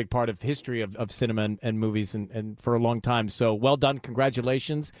such a big part of history of cinema and movies and for a long time. So well done.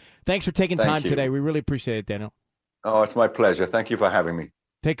 Congratulations. Thanks for taking time today. We really appreciate it, Daniel. Oh, it's my pleasure. Thank you for having me.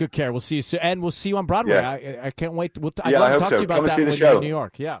 Take good care. We'll see you soon. And we'll see you on Broadway. Yeah. I can't wait. I hope talk so. to you about Come and that see the when show you're in New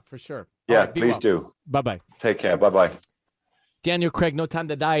York. Yeah, for sure. Yeah, right, please do. Bye-bye. Take care. Bye-bye. Daniel Craig, No Time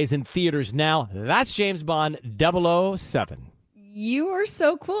to Die is in theaters now. That's James Bond 007. You were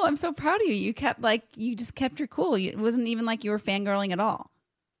so cool. I'm so proud of you. You just kept your cool. It wasn't even like you were fangirling at all.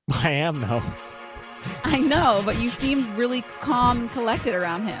 I am, though. I know, but you seemed really calm and collected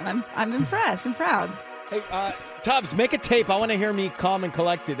around him. I'm impressed. I'm proud. Hey, Tubbs, make a tape. I want to hear me calm and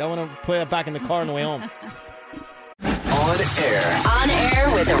collected. I want to play it back in the car on the way home. On air. On air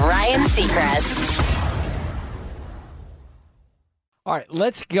with Ryan Seacrest. All right,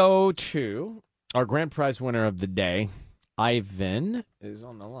 let's go to our grand prize winner of the day. Ivan is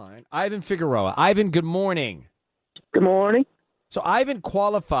on the line. Ivan Figueroa. Ivan, good morning. Good morning. So Ivan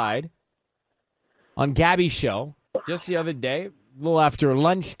qualified on Gabby's show just the other day, a little after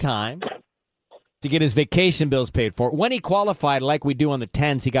lunchtime, to get his vacation bills paid for. When he qualified, like we do on the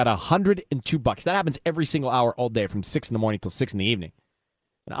 10s, he got $102. That happens every single hour all day from 6 in the morning till 6 in the evening.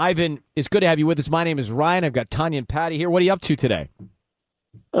 And Ivan, it's good to have you with us. My name is Ryan. I've got Tanya and Patty here. What are you up to today?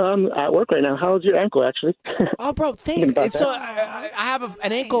 At work right now. How's your ankle, actually? Oh, bro, thanks. So I have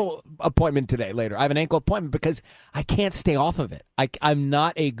an ankle appointment today later. I have an ankle appointment because I can't stay off of it. I'm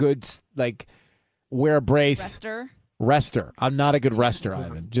not a good, wear a brace. Rester. I'm not a good rester,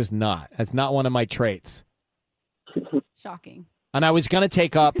 Ivan. Just not. That's not one of my traits. Shocking. And I was going to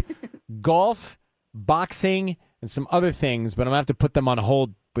take up golf, boxing, and some other things, but I'm going to have to put them on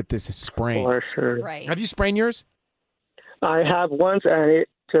hold with this sprain. For sure. Right. Have you sprained yours? I have once, and it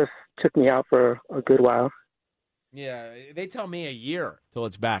just took me out for a good while. Yeah, they tell me a year till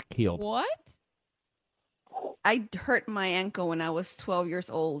it's back healed. What? I hurt my ankle when I was 12 years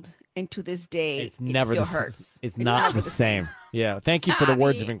old, and to this day, It's never still the hurts. It's not the same. Yeah, thank you for the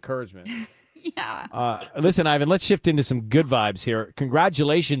words of encouragement. Yeah. Listen, Ivan, let's shift into some good vibes here.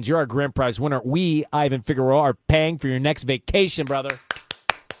 Congratulations, you're our grand prize winner. We, Ivan Figueroa, are paying for your next vacation, brother.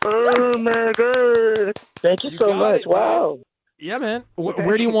 Oh, my God. Thank you so much. Wow. Yeah, man.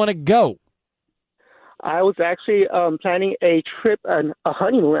 Where do you want to go? I was actually planning a trip, a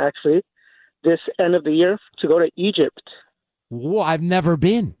honeymoon, actually, this end of the year to go to Egypt. Whoa, I've never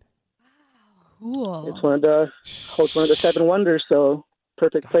been. Cool. It's one of the seven wonders, so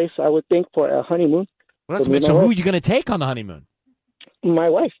perfect place, I would think, for a honeymoon. Well, so who are you going to take on the honeymoon? My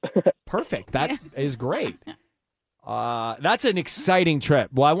wife. Perfect. That is great. That's an exciting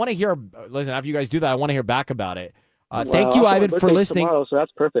trip. Well, I want to hear. Listen, after you guys do that, I want to hear back about it. Thank you, Ivan, for listening. Tomorrow, so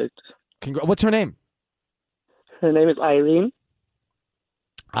that's perfect. What's her name? Her name is Irene.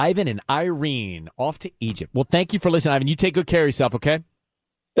 Ivan and Irene off to Egypt. Well, thank you for listening, Ivan. You take good care of yourself, okay?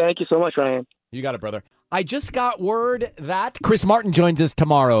 Thank you so much, Ryan. You got it, brother. I just got word that Chris Martin joins us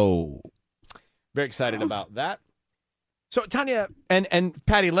tomorrow. Very excited about that. So, Tanya and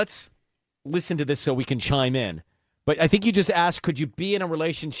Patty, let's listen to this so we can chime in. But I think you just asked, could you be in a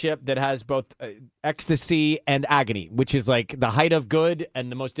relationship that has both ecstasy and agony, which is like the height of good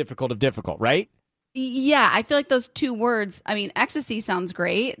and the most difficult of difficult, right? Yeah, I feel like those two words, I mean, ecstasy sounds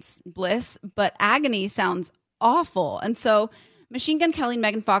great, it's bliss, but agony sounds awful. And so Machine Gun Kelly and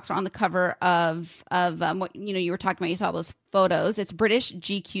Megan Fox are on the cover of what you were talking about. You saw those photos. It's British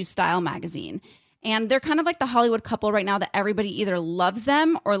GQ style magazine. And they're kind of like the Hollywood couple right now that everybody either loves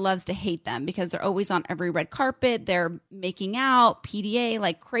them or loves to hate them because they're always on every red carpet. They're making out, PDA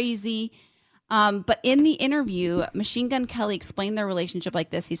like crazy. But in the interview, Machine Gun Kelly explained their relationship like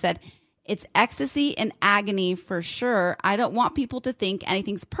this. He said, "It's ecstasy and agony for sure. I don't want people to think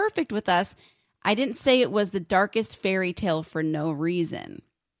anything's perfect with us. I didn't say it was the darkest fairy tale for no reason."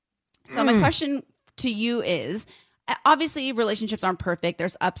 So my question to you is, obviously relationships aren't perfect.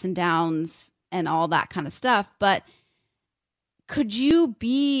 There's ups and downs and all that kind of stuff. But could you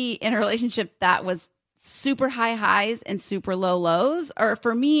be in a relationship that was super high highs and super low lows? Or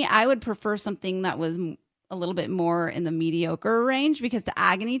for me, I would prefer something that was a little bit more in the mediocre range, because the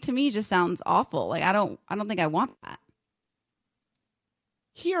agony to me just sounds awful. Like I don't think I want that.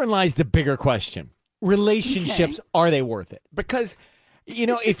 Herein lies the bigger question. Relationships, are they worth it? Because,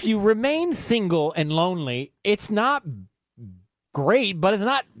 if you remain single and lonely, it's not great, but it's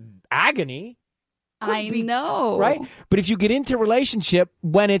not agony. I know. Right? But if you get into a relationship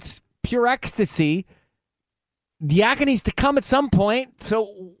when it's pure ecstasy, the agony's to come at some point.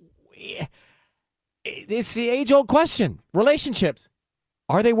 So it's the age-old question. Relationships,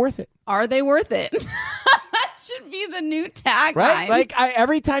 are they worth it? Are they worth it? That should be the new tagline. Right? Like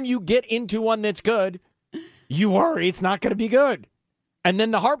every time you get into one that's good, you worry it's not going to be good. And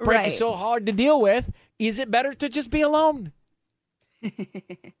then the heartbreak is so hard to deal with. Is it better to just be alone?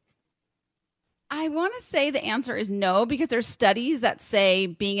 I want to say the answer is no, because there's studies that say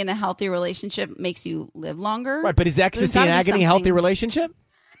being in a healthy relationship makes you live longer. Right, but is ecstasy and agony a healthy relationship?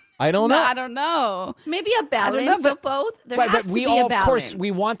 I don't know. I don't know. Maybe a balance of both. There has to be a balance. Of course,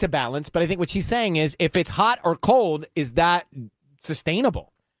 we want a balance, but I think what she's saying is, if it's hot or cold, is that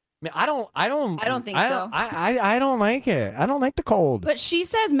sustainable? I mean, I don't think so. I don't like it. I don't like the cold. But she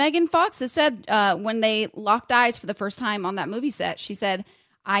says, Megan Fox has said when they locked eyes for the first time on that movie set, she said,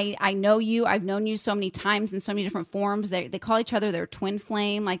 I know you. I've known you so many times in so many different forms. They call each other their twin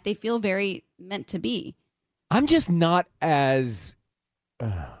flame. Like they feel very meant to be. I'm just not as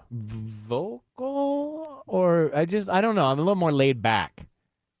vocal, or I don't know. I'm a little more laid back.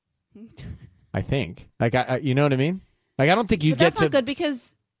 I think. Like I you know what I mean? Like I don't think you But get that's to. not good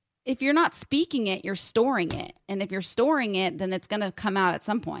because if you're not speaking it, you're storing it, and if you're storing it, then it's going to come out at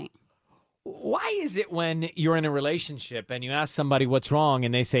some point. Why is it when you're in a relationship and you ask somebody what's wrong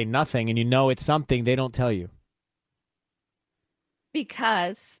and they say nothing and you know it's something, they don't tell you?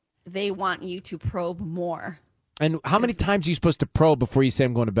 Because they want you to probe more. And how many times are you supposed to probe before you say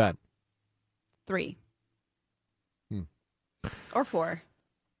I'm going to bed? 3. Or 4.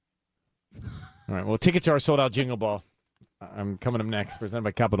 All right. Well, tickets are sold out. Jingle Ball. I'm coming up next. Presented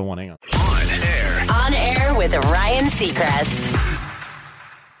by Capital One. Hang on. On air with Ryan Seacrest.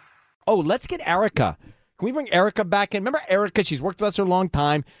 Oh, let's get Erica. Can we bring Erica back in? Remember Erica? She's worked with us for a long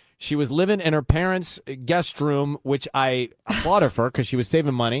time. She was living in her parents' guest room, which I applaud her for because she was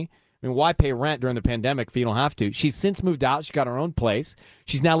saving money. I mean, why pay rent during the pandemic if you don't have to? She's since moved out. She got her own place.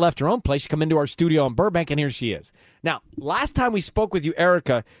 She's now left her own place. She come into our studio in Burbank, and here she is. Now, last time we spoke with you,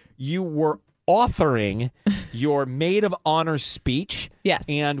 Erica, you were authoring your maid of honor speech. Yes.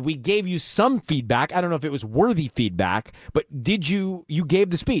 And we gave you some feedback. I don't know if it was worthy feedback, but you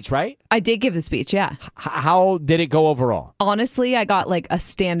gave the speech, right? I did give the speech, yeah. How did it go overall? Honestly, I got like a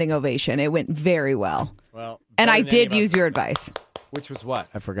standing ovation. It went very well. Well, and I better than any did of use us. your advice. Which was what?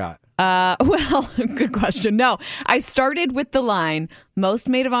 I forgot. Well, good question. No, I started with the line, most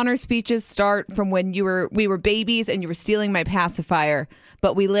maid of honor speeches start from when we were babies and you were stealing my pacifier,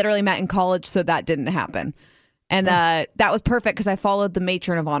 but we literally met in college, so that didn't happen. And that was perfect because I followed the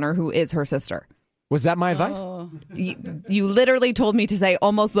matron of honor, who is her sister. Was that my advice? You literally told me to say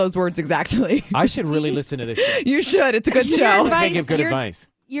almost those words exactly. I should really listen to this show. You should. It's a good Your show. advice- They give good your- advice.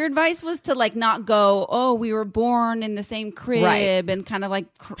 Your advice was to like not go, oh, we were born in the same crib, Right. and kind of like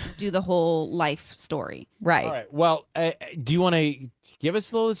do the whole life story. Right. All right. Well, do you want to give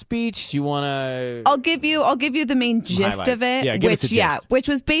us a little speech? Do you want to? I'll give you the main gist of it. Yeah, give us the gist. Which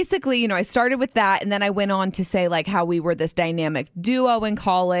was basically, I started with that, and then I went on to say like how we were this dynamic duo in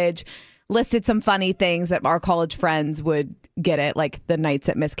college, listed some funny things that our college friends would get it, like the nights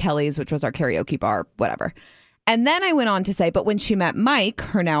at Miss Kelly's, which was our karaoke bar, whatever. And then I went on to say, but when she met Mike,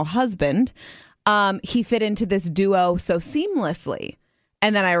 her now husband, he fit into this duo so seamlessly.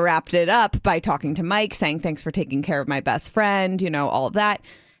 And then I wrapped it up by talking to Mike, saying, thanks for taking care of my best friend, all of that,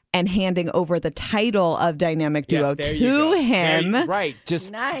 and handing over the title of Dynamic Duo there you to go. him. There you- right.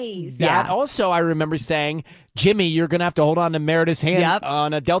 Just nice. that. Also, I remember saying, Jimmy, you're going to have to hold on to Meredith's hand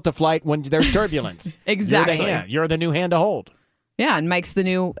on a Delta flight when there's turbulence. Exactly. You're the hand. You're the new hand to hold. Yeah, and Mike's the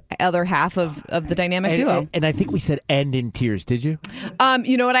new other half of the Dynamic Duo. And I think we said end in tears. Did you?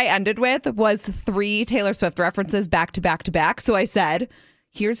 You know what I ended with was 3 Taylor Swift references back to back to back. So I said,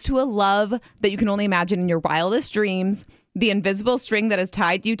 here's to a love that you can only imagine in your wildest dreams, the invisible string that has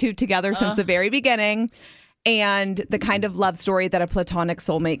tied you two together since the very beginning, and the kind of love story that a platonic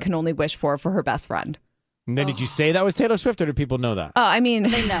soulmate can only wish for her best friend. And then did you say that was Taylor Swift, or do people know that? I mean,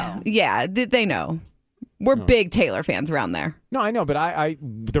 they know. Yeah, they know. We're big Taylor fans around there. No, I know, but I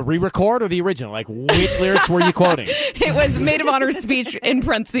the re-record or the original? Like, which lyrics were you quoting? It was maid of honor speech in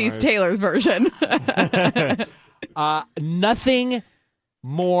parentheses, Taylor's version. Nothing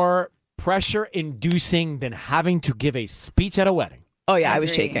more pressure-inducing than having to give a speech at a wedding. Oh, yeah, I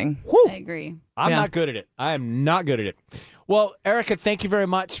was agree. shaking. I agree. I'm not good at it. I am not good at it. Well, Erica, thank you very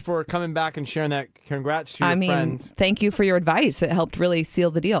much for coming back and sharing that. Congrats to your friends. Thank you for your advice. It helped really seal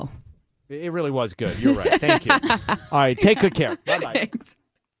the deal. It really was good. You're right. Thank you. All right. Take good care. Bye-bye.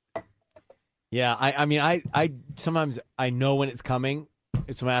 Yeah. I mean, I sometimes I know when it's coming.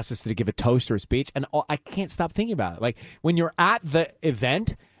 If someone asks us to give a toast or a speech, and I can't stop thinking about it. Like when you're at the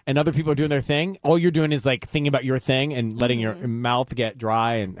event and other people are doing their thing, all you're doing is like thinking about your thing and letting your mouth get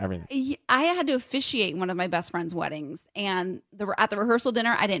dry and everything. I had to officiate one of my best friend's weddings, and at the rehearsal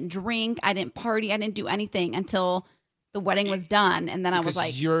dinner, I didn't drink, I didn't party, I didn't do anything until the wedding was done, and then I was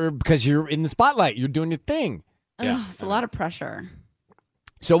like, because you're in the spotlight, you're doing your thing. It's a lot of pressure.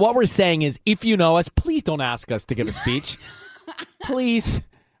 So what we're saying is, if you know us, please don't ask us to give a speech. Please.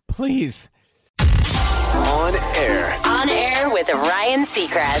 On air. On air with Ryan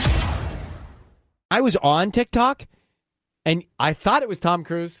Seacrest. I was on TikTok, and I thought it was Tom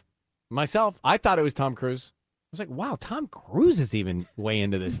Cruise. Myself, I thought it was Tom Cruise. I was like, wow, Tom Cruise is even way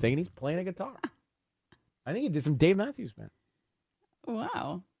into this thing, and he's playing a guitar. I think he did some Dave Matthews, man.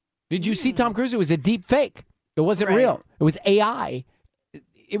 Wow. Did you see Tom Cruise? It was a deep fake. It wasn't real. It was AI.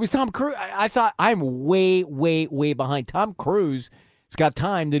 It was Tom Cruise. I thought I'm way, way, way behind. Tom Cruise has got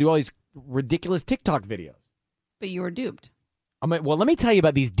time to do all these ridiculous TikTok videos. But you were duped. Well, let me tell you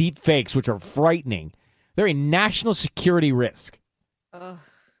about these deep fakes, which are frightening. They're a national security risk. Ugh.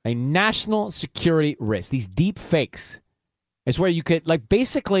 A national security risk. These deep fakes. It's where you could, like,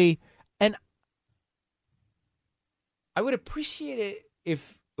 basically, and I would appreciate it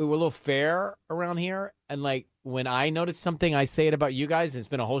if we were a little fair around here. And, like, when I notice something, I say it about you guys. And it's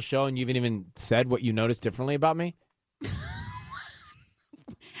been a whole show, and you haven't even said what you noticed differently about me.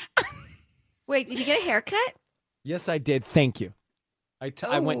 Wait, did you get a haircut? Yes, I did. Thank you.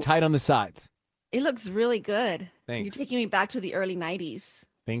 I went tight on the sides. It looks really good. Thanks. You're taking me back to the early 90s.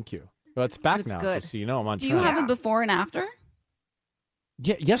 Thank you. Well, it's back Looks now. good. Just so you know, I'm on Do track. you have a before and after?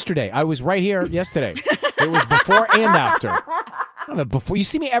 Yeah, yesterday. I was right here yesterday. It was before and after. I'm a before. You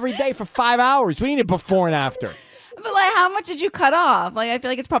see me every day for 5 hours. We need a before and after. But like, how much did you cut off? Like, I feel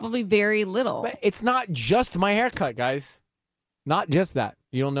like it's probably very little. But it's not just my haircut, guys. Not just that.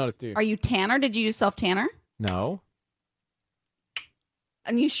 You don't notice, dude. Are you tanner? Did you use self tanner? No.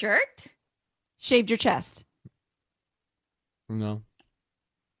 A new shirt? Shaved your chest? No.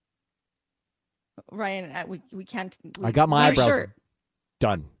 Ryan, we can't. I got my Your eyebrows shirt.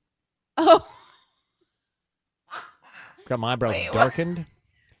 done. Oh. Got my eyebrows Wait, what? darkened.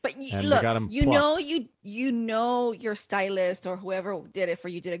 But you, and we look, got 'em you plucked. know, you know your stylist or whoever did it for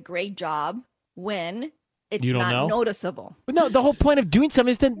you did a great job when it's You don't not know? noticeable. But no, the whole point of doing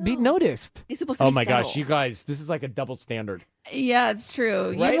something is to be noticed. It's supposed to Oh be my gosh, subtle. you guys, this is like a double standard. Yeah, it's true.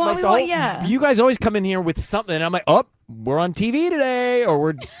 Right? You want, Like we the want, whole- yeah. You guys always come in here with something, and I'm like, oh, we're on TV today,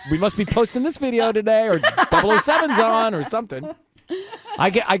 or we must be posting this video today, or 007's on, or something. I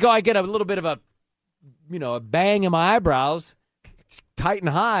get a little bit of a bang in my eyebrows, it's tight and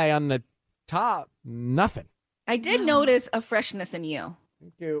high on the top. Nothing. I did notice a freshness in you.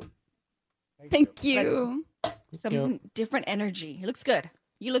 Thank you. Thank you. Some you. different energy. It looks good.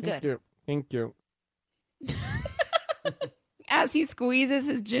 You look Thank good. you. Thank you. As he squeezes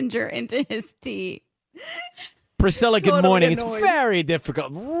his ginger into his tea. Priscilla, good Totally morning. annoyed. It's very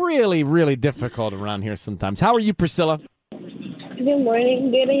difficult, really, really difficult around here sometimes. How are you, Priscilla? Good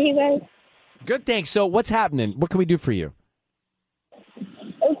morning. Good, and you guys? Good, thanks. So what's happening? What can we do for you?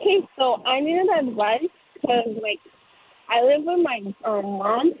 Okay, so I needed advice because, like, I live with my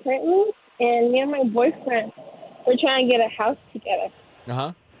mom currently, and me and my boyfriend, we're trying to get a house together.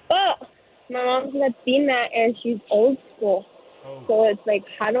 Uh-huh. But my mom's Latina, and she's old school. So it's like,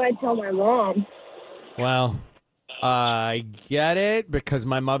 how do I tell my mom? Well, I get it because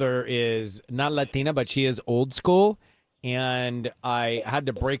my mother is not Latina, but she is old school. And I had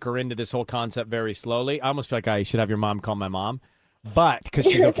to break her into this whole concept very slowly. I almost feel like I should have your mom call my mom. But because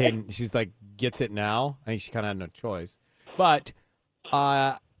she's okay, and she's like, gets it now. I think she kind of had no choice. But,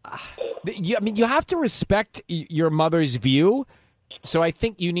 you have to respect your mother's view. So I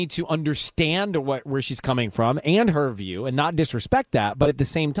think you need to understand where she's coming from and her view and not disrespect that. But at the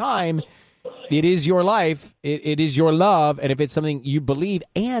same time, it is your life. It is your love. And if it's something you believe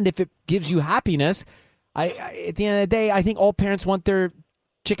and if it gives you happiness, I at the end of the day, I think all parents want their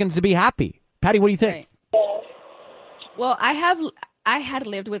chickens to be happy. Patty, what do you think? Right. Well, I had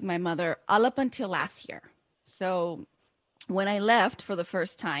lived with my mother all up until last year. So when I left for the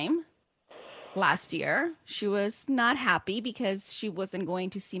first time last year, she was not happy because she wasn't going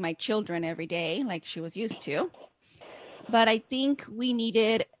to see my children every day like she was used to. But I think we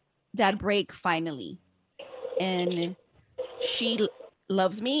needed that break finally. And she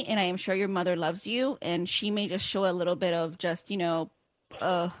loves me, and I am sure your mother loves you, and she may just show a little bit of just, maybe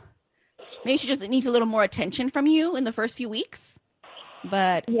she just needs a little more attention from you in the first few weeks.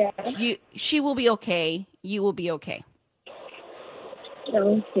 But she will be okay. You will be okay.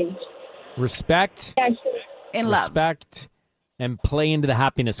 Okay. Respect, and love. Respect, and play into the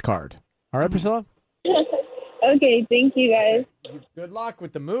happiness card. All right, Priscilla? Okay, thank you, guys. Good luck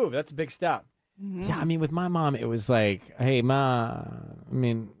with the move. That's a big step. Yeah, I mean, with my mom, it was like, hey, Ma,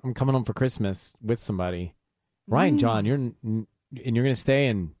 I'm coming home for Christmas with somebody. Ryan, John, you're going to stay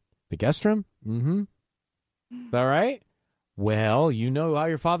in the guest room? Mm-hmm. Is that right? Well, you know how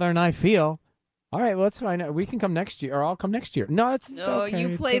your father and I feel. All right, well, that's fine. We can come next year, or I'll come next year. No, it's Oh, okay.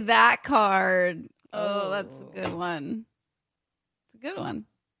 you play that card. Oh, that's a good one. It's a good one.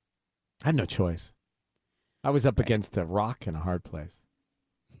 I had no choice. I was up against a rock and a hard place.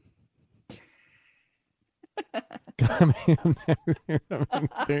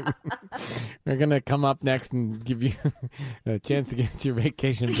 We're going to come up next and give you a chance to get your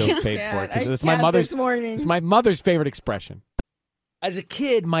vacation bill paid for. Because it's my mother's favorite expression. As a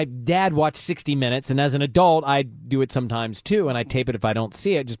kid, my dad watched 60 Minutes, and as an adult, I do it sometimes too, and I tape it if I don't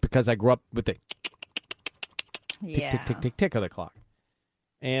see it, just because I grew up with the tick, tick, tick, tick, tick of the clock.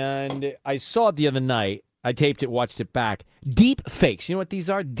 And I saw it the other night. I taped it, watched it back. Deep fakes. You know what these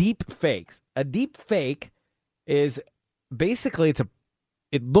are? Deep fakes. A deep fake is basically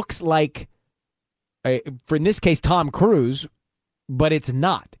it looks like, for in this case, Tom Cruise, but it's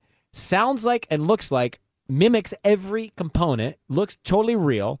not. Sounds like and looks like, mimics every component, looks totally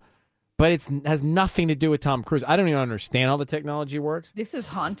real, but it has nothing to do with Tom Cruise. I don't even understand how the technology works. This is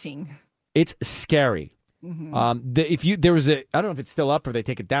haunting. It's scary. Mhm. There was I don't know if it's still up or they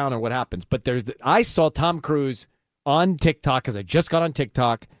take it down or what happens, but I saw Tom Cruise on TikTok because I just got on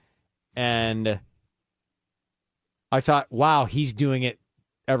TikTok, and I thought, wow, he's doing it.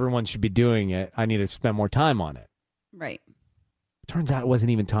 Everyone should be doing it. I need to spend more time on it. Right. Turns out it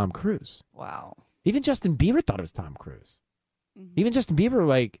wasn't even Tom Cruise. Wow. Even Justin Bieber thought it was Tom Cruise. Even Justin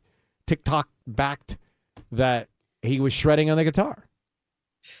Bieber, TikTok backed that he was shredding on the guitar.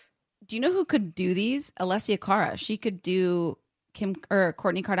 Do you know who could do these? Alessia Cara. She could do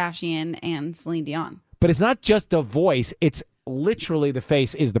Kourtney Kardashian and Celine Dion. But it's not just the voice. It's literally the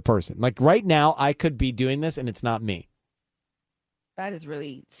face is the person. Like right now, I could be doing this and it's not me. That is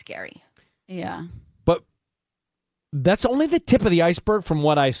really scary. Yeah. But that's only the tip of the iceberg from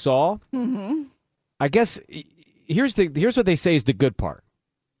what I saw. Mm-hmm. I guess here's what they say is the good part.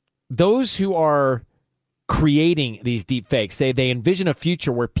 Those who are creating these deep fakes say they envision a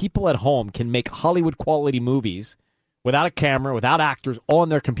future where people at home can make Hollywood quality movies without a camera, without actors, all on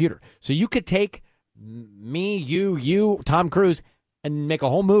their computer. So you could take me, you, Tom Cruise, and make a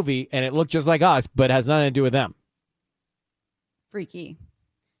whole movie and it looked just like us, but it has nothing to do with them. Freaky.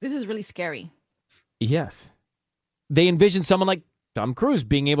 This is really scary. Yes. They envision someone like Tom Cruise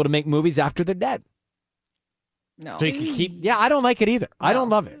being able to make movies after they're dead. No. So you can keep. Yeah, I don't like it either. I don't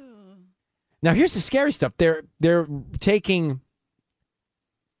love it. Now here's the scary stuff. They're taking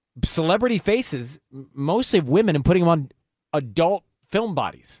celebrity faces, mostly of women, and putting them on adult film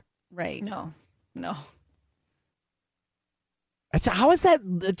bodies. Right. No. How is that?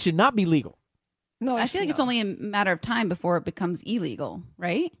 It should not be legal. No, I feel like it's only a matter of time before it becomes illegal,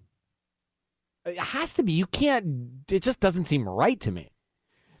 right? It has to be. You can't. It just doesn't seem right to me.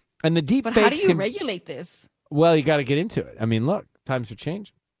 And the deep But fakes how do you can- regulate this? Well, you got to get into it. I mean, look, times are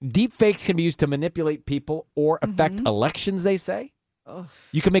changing. Deep fakes can be used to manipulate people or affect elections, they say. Oh.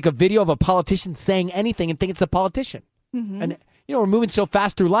 You can make a video of a politician saying anything and think it's a politician. Mhm. And, we're moving so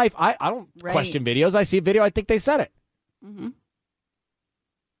fast through life. I don't Right. question videos. I see a video, I think they said it. Mm-hmm.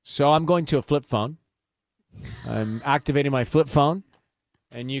 So I'm going to a flip phone. I'm activating my flip phone,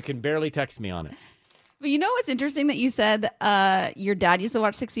 and you can barely text me on it. But you know what's interesting that you said your dad used to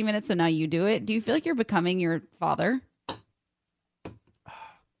watch 60 Minutes, so now you do it. Do you feel like you're becoming your father?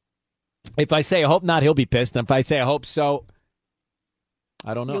 If I say I hope not, he'll be pissed. And if I say I hope so,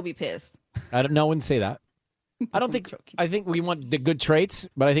 I don't know. You'll be pissed. I wouldn't say that. I don't think. I think we want the good traits,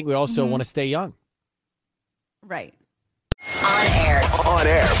 but I think we also want to stay young. Right. On air. On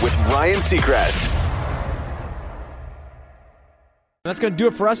air with Ryan Seacrest. That's going to do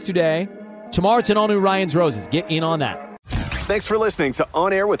it for us today. Tomorrow it's an all new Ryan's Roses. Get in on that. Thanks for listening to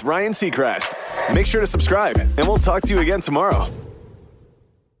On Air with Ryan Seacrest. Make sure to subscribe, and we'll talk to you again tomorrow.